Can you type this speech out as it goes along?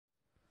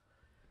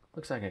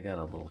Looks like I got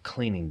a little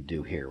cleaning to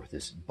do here with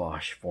this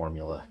Bosch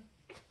formula.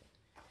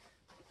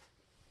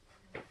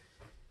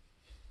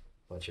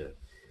 Bunch of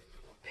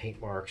paint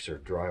marks or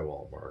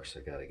drywall marks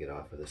I got to get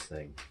off of this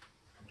thing.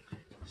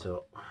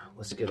 So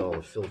let's get all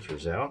the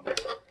filters out.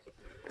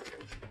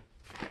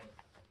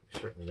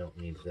 Certainly don't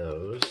need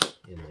those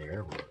in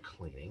there when we're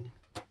cleaning.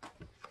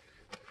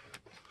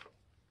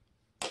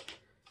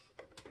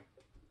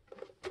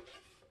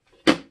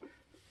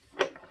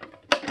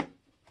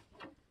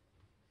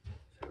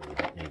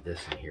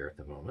 This in here at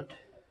the moment.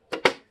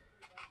 Doesn't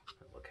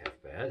look half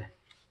bad.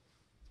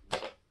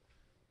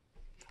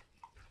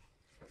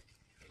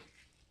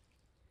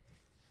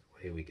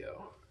 Away we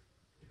go.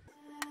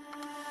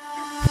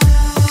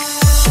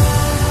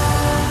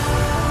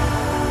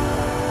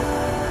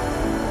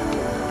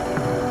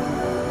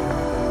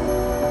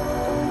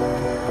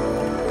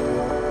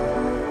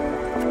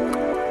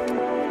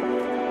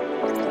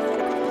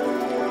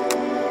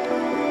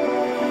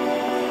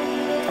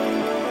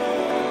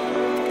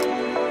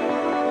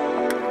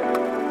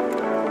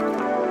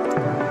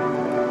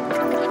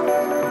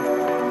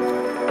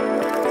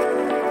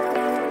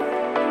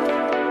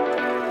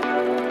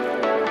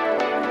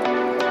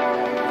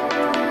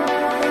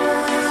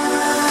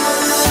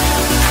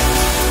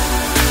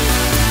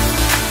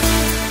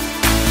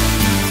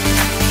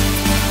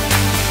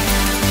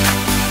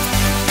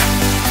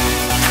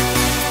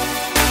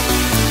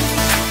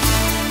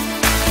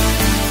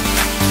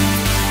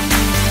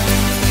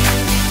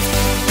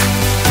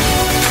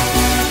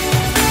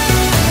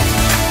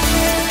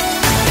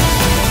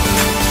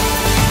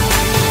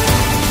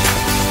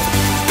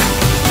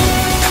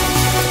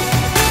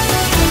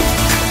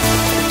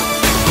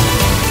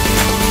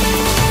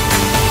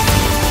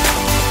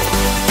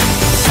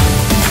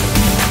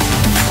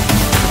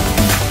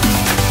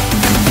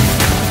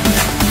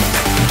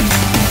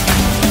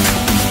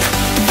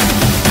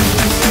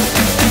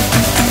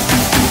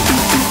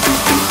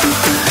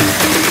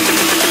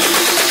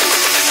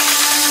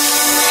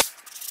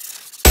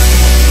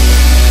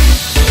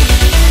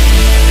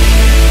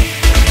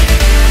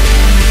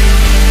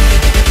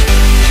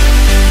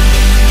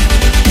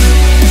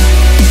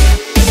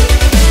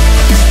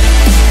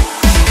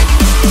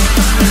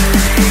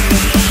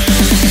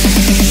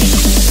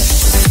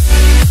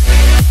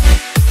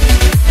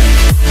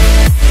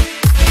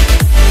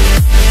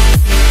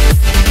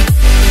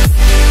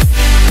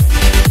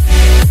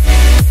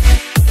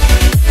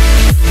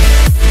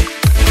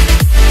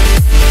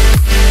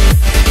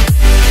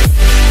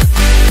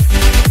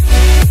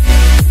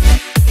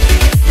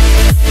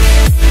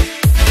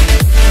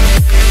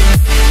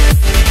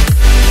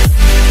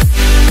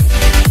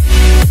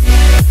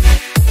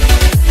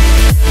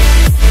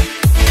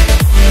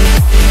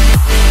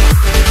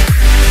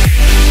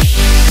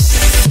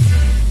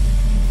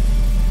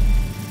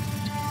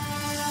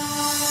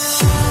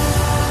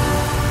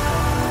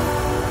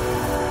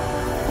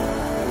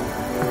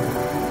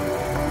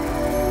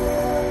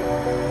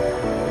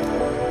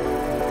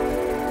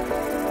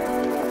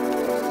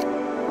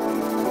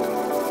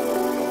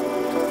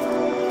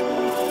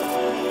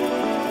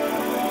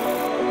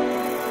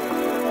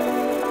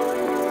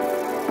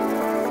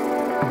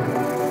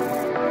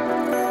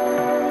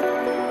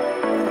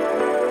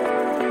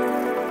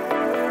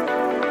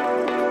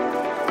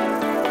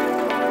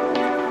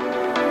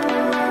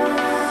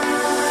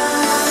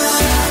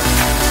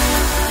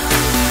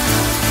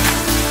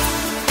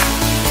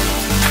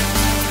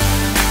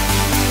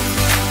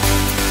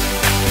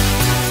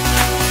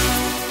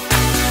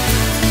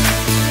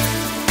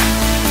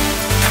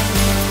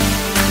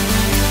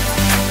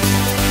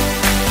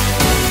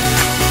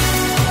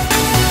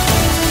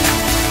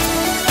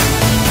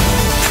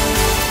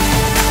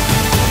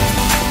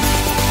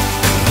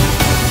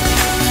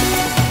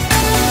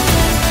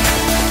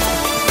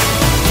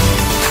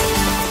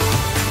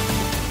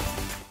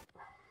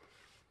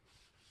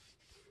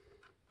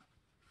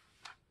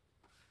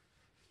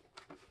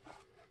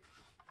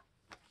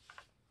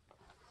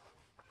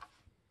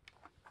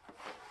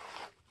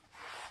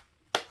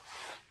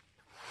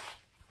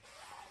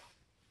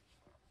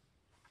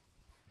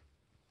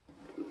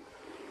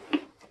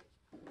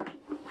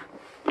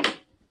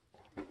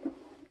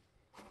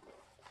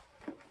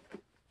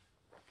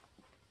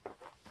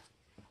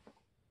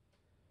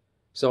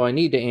 So I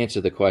need to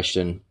answer the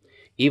question,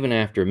 even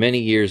after many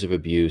years of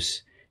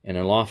abuse and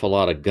an awful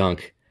lot of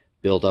gunk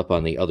built up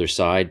on the other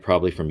side,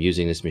 probably from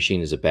using this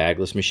machine as a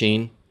bagless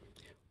machine,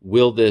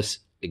 will this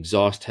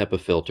exhaust HEPA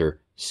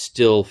filter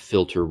still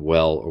filter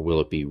well, or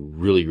will it be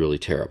really, really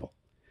terrible?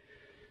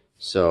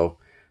 So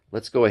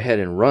let's go ahead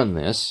and run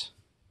this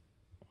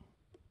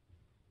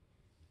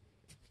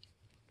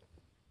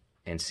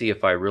and see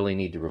if I really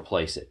need to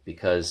replace it,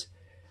 because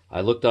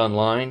I looked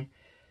online.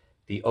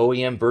 The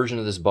OEM version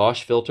of this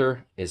Bosch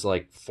filter is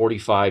like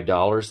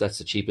 $45. That's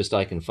the cheapest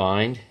I can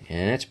find,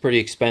 and that's pretty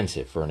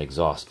expensive for an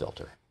exhaust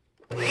filter.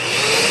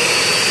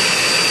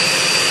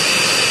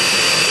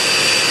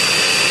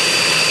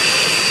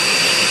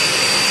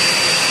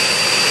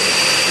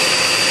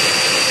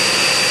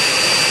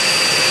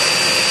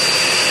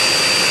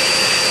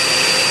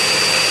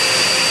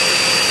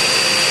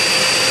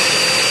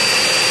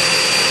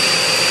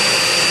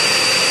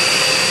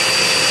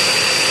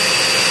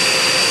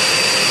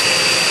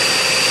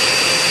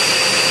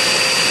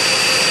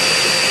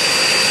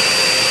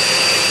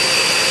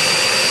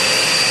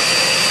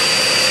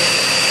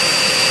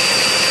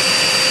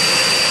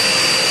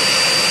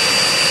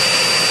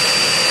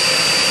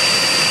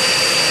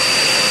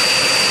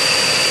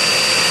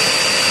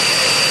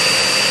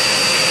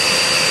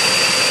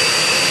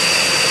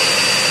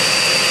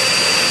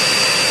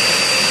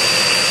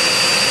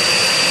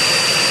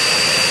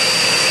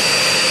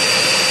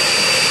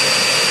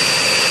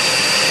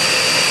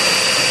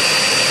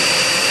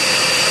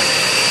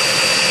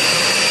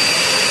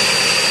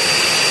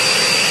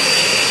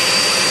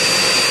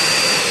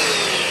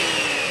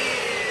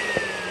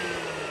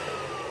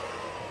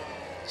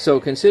 So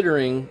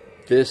considering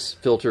this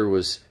filter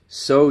was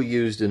so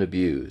used and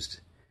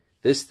abused,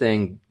 this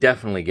thing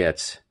definitely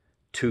gets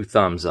 2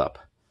 thumbs up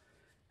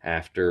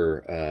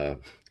after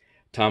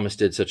Thomas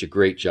did such a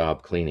great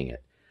job cleaning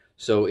it.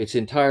 So it's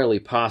entirely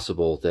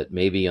possible that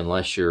maybe,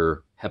 unless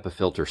your HEPA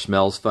filter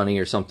smells funny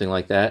or something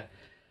like that,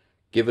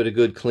 give it a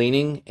good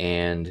cleaning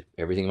and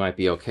everything might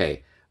be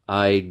okay.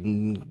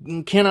 I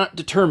cannot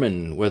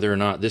determine whether or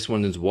not this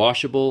one is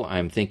washable.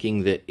 I'm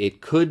thinking that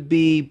it could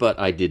be, but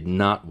I did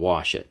not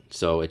wash it.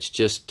 So it's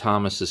just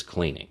Thomas's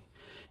cleaning.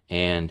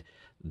 And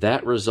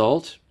that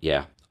result,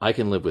 yeah, I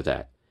can live with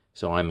that.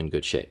 So I'm in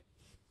good shape.